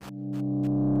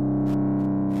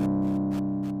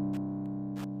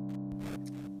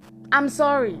I'm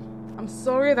sorry. I'm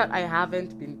sorry that I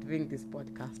haven't been doing this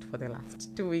podcast for the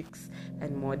last 2 weeks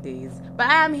and more days. But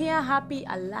I am here, happy,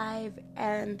 alive,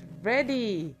 and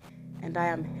ready. And I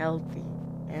am healthy.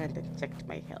 And I checked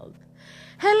my health.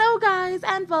 Hello, guys,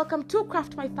 and welcome to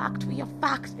Craft My Fact, where your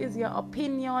fact is your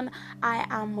opinion. I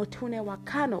am Mutune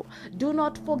Wakano. Do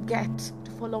not forget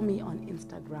to follow me on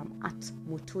Instagram at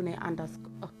Mutune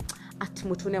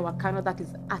Wakano. That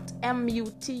is at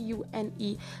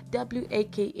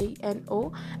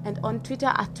MUTUNEWAKANO, and on Twitter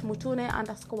at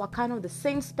Mutune_Wakano. The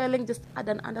same spelling, just add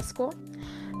an underscore.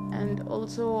 And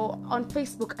also on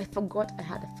Facebook, I forgot I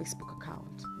had a Facebook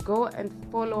account. Go and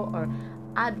follow or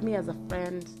add me as a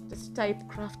friend. Just type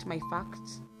Craft My Fact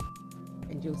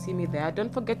and you'll see me there.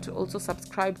 Don't forget to also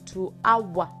subscribe to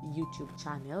our YouTube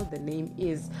channel. The name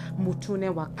is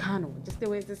Mutune Wakano. Just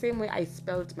the same way I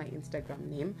spelled my Instagram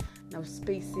name. Now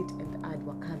space it and add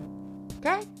Wakano.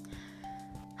 Okay?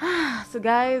 So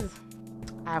guys,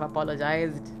 I have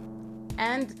apologized.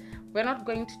 And we're not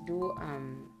going to do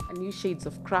a new Shades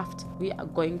of Craft. We are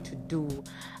going to do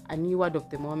a new word of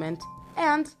the moment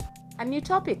and a new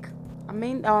topic.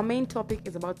 Our main topic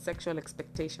is about sexual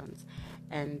expectations,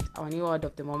 and our new word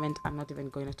of the moment, I'm not even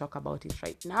going to talk about it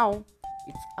right now.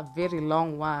 It's a very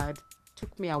long word. It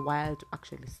took me a while to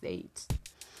actually say it,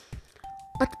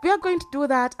 but we are going to do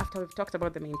that after we've talked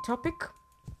about the main topic.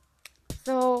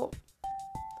 So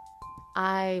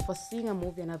I was seeing a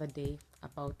movie another day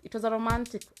about, it was a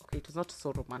romantic, okay, it was not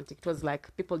so romantic, it was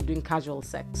like people doing casual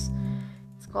sex.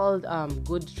 It's called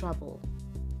Good Trouble.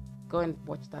 Go and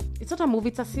watch that. It's not a movie,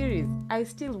 it's a series. I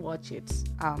still watch it.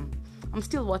 I'm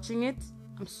still watching it.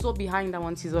 I'm so behind. I'm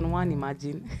on season 1,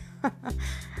 imagine.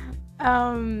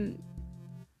 I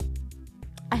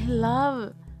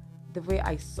love the way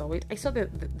I saw it. I saw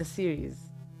the series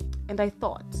and I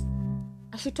thought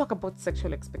I should talk about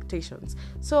sexual expectations.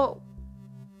 So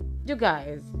you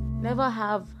guys never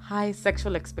have high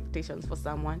sexual expectations for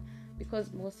someone,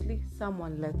 because mostly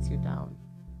someone lets you down.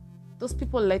 Those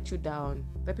people let you down.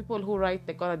 The people who write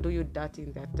they're gonna do you dirty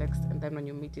in their text, and then when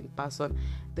you meet in person,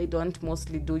 they don't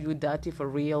mostly do you dirty for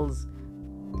reals.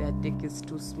 Their dick is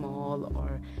too small,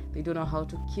 or they don't know how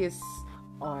to kiss,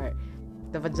 or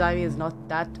the vagina is not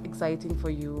that exciting for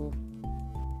you.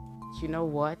 You know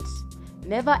what?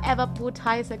 Never ever put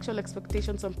high sexual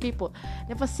expectations on people.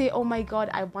 Never say, oh my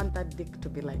god, I want that dick to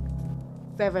be like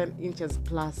 7 inches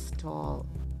plus tall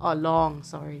or long,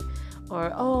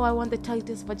 or oh, I want the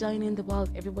tightest vagina in the world.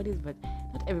 Not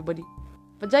everybody.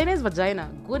 Vagina is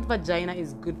vagina. Good vagina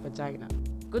is good vagina.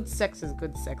 Good sex is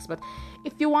good sex. But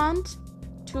if you want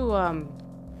to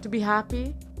be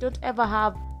happy, don't ever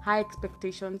have high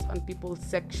expectations on people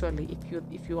sexually.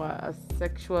 If you are a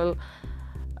sexual,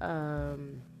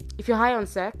 if you're high on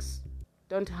sex,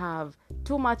 don't have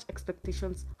too much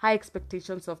expectations, high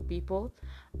expectations of people.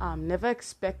 Never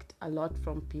expect a lot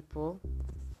from people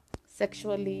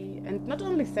sexually, and not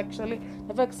only sexually.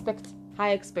 Never expect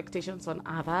high expectations on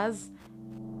others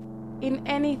in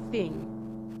anything.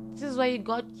 This is why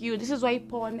this is why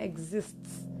porn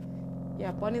exists.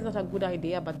 Yeah, porn is not a good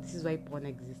idea, but this is why porn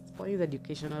exists. Porn is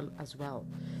educational as well.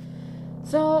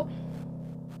 So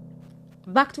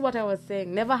back to what I was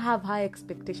saying. Never have high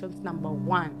expectations, number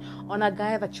 1, on a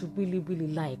guy that you really, really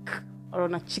like, or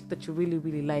on a chick that you really,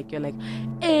 really like. You're like,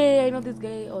 hey, I know this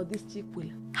guy or this chick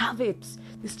will have it.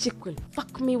 This chick will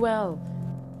fuck me well.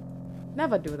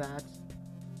 Never do that.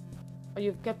 Or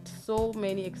you've kept so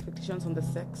many expectations on the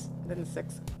sex, then the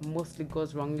sex mostly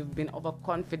goes wrong. You've been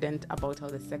overconfident about how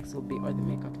the sex will be or the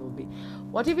makeup will be.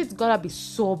 What if it's gonna be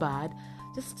so bad?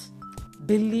 Just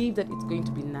believe that it's going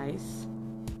to be nice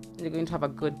and you're going to have a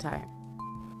good time.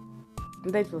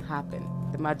 And that will happen.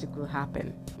 The magic will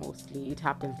happen. Mostly it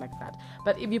happens like that.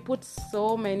 But if you put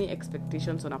so many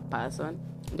expectations on a person,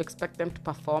 you expect them to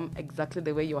perform exactly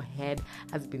the way your head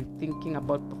has been thinking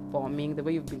about performing, the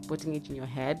way you've been putting it in your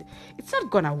head, it's not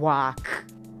gonna work.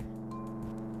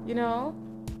 You know,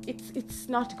 it's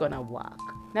not gonna work.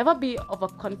 Never be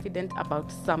overconfident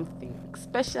about something,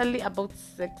 especially about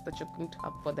sex that you're going to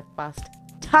have for the first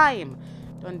time.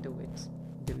 Don't do it.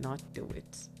 Do not do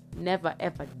it. Never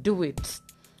ever do it.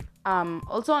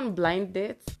 Also on blind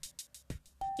dates,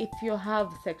 if you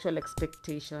have sexual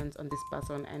expectations on this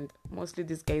person, and mostly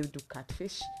these guys do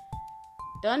catfish,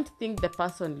 don't think the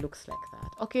person looks like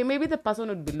that. Okay, maybe the person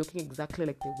would be looking exactly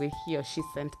like the way he or she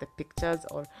sent the pictures,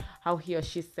 or how he or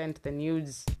she sent the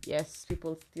nudes. Yes,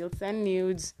 people still send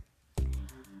nudes.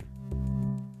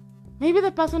 Maybe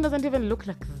the person doesn't even look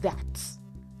like that.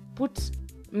 Put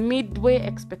midway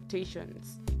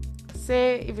expectations.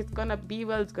 Say if it's gonna be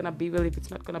well, it's gonna be well. If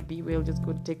it's not gonna be well, just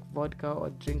go take vodka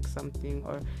or drink something,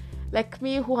 or Like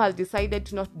me, who has decided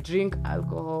to not drink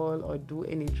alcohol or do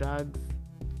any drugs,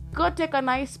 go take a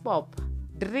nice pop,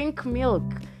 drink milk,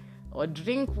 or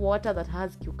drink water that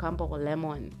has cucumber or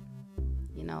lemon.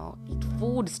 Eat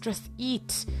food,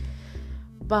 eat.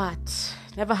 But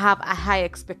never have high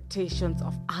expectations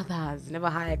of others. Never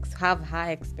have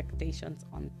high expectations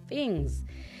on things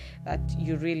that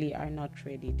you really are not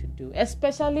ready to do.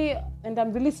 Especially, and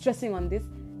I'm really stressing on this,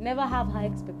 never have high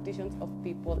expectations of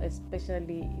people,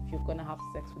 especially if you're going to have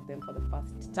sex with them for the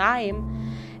first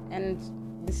time. And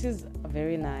this is a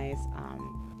very nice,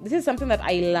 this is something that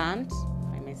I learned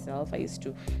by myself. I used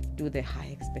to do the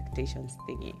high expectations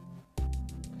thingy.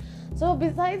 So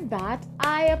besides that,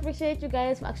 I appreciate you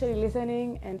guys for actually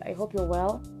listening, and I hope you're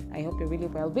well. I hope you're really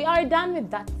well. We are done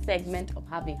with that segment of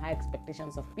having high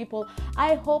expectations of people.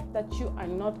 I hope that you are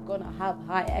not going to have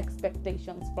high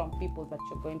expectations from people that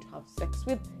you're going to have sex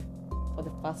with for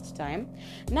the first time.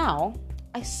 Now,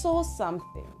 I saw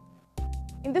something.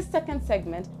 In this second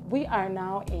segment, we are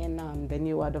now in the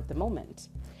new word of the moment.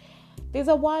 There's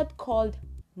a word called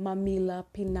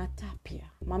mamilapinatapia.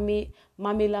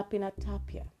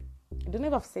 Mamilapinatapia. I don't know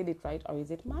if I've said it right, or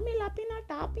is it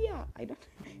mamilapinatapia? I don't.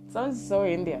 It sounds so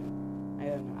Indian. I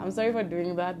don't know. I'm sorry for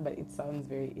doing that, but it sounds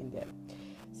very Indian.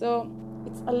 So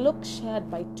it's a look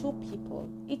shared by two people,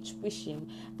 each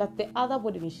wishing that the other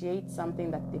would initiate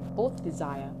something that they both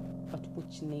desire, but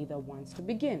which neither wants to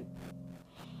begin.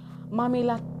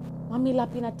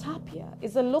 Mamilapinatapia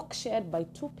is a look shared by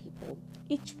two people,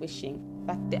 each wishing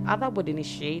that the other would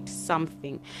initiate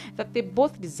something that they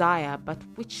both desire, but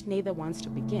which neither wants to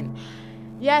begin.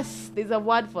 Yes, there's a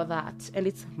word for that, and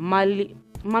it's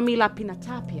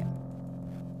mamilapinatapia.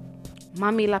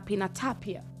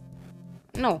 Mamilapinatapia.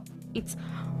 No, it's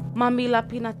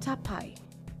mamilapinatapai.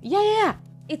 Yeah,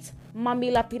 it's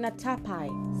mamilapinatapai.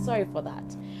 Sorry for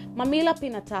that.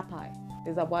 Mamilapinatapai.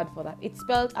 There's a word for that. It's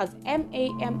spelled as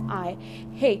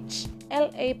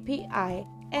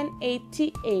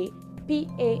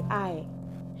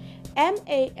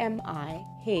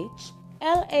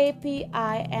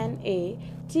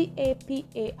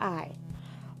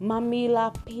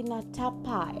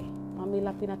MAMIHLAPINATAPAI.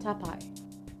 Mamilapinatapai.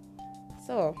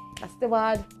 So that's the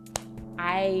word.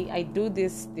 I do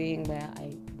this thing where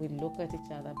we look at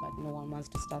each other, but no one wants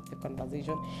to start the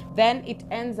conversation. Then it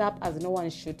ends up as no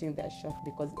one's shooting their shot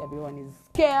because everyone is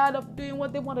scared of doing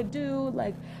what they want to do.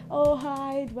 Like, oh,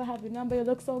 hi, do I have your number? You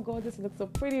look so gorgeous. You look so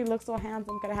pretty. You look so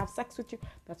handsome. Can I have sex with you?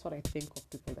 That's what I think of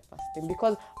people the first thing,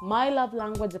 because my love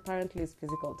language apparently is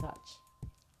physical touch.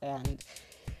 And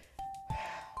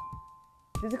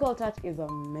physical touch is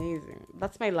amazing.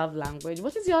 That's my love language.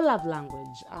 What is your love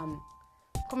language?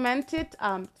 Comment it.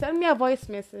 Send me a voice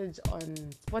message on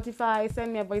Spotify.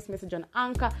 Send me a voice message on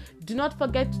Anchor. Do not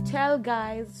forget to tell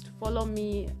guys to follow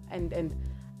me and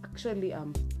actually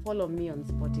follow me on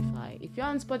Spotify. If you're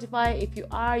on Spotify, if you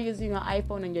are using your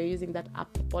iPhone and you're using that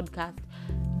app for podcast,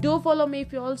 do follow me.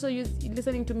 If you're also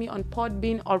listening to me on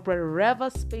Podbean or wherever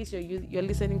space you're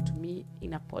listening to me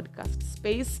in a podcast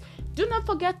space, do not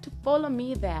forget to follow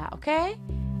me there, okay?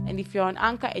 And if you're on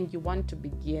Anchor and you want to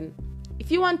begin a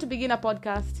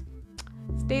podcast,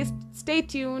 stay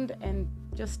tuned, and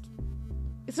just,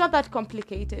 it's not that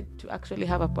complicated to actually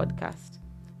have a podcast.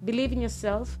 Believe in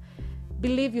yourself.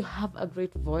 Believe you have a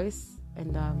great voice,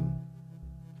 and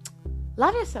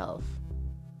love yourself.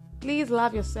 Please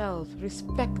love yourself.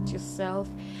 Respect yourself,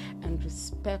 and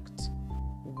respect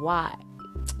why.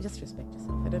 Just respect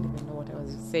yourself. I don't even know what I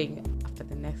was saying after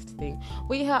the next thing.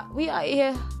 We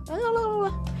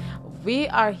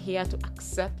are here to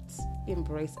accept,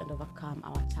 embrace, and overcome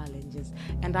our challenges,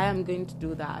 and I am going to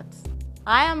do that.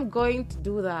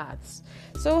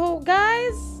 So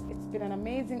guys, it's been an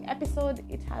amazing episode.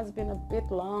 It has been a bit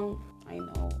long. I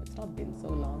know it's not been so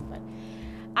long, but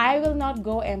I will not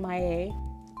go MIA.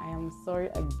 I am sorry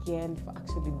again for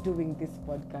actually doing this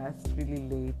podcast really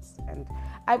late, and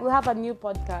I will have a new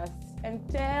podcast, and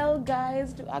tell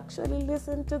guys to actually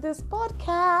listen to this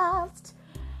podcast.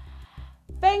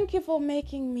 Thank you for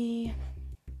making me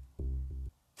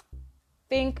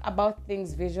think about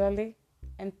things visually,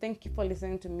 and thank you for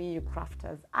listening to me, you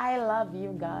crafters. I love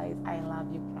you guys. I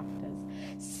love you,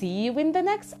 crafters. See you in the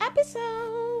next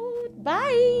episode.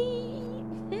 Bye.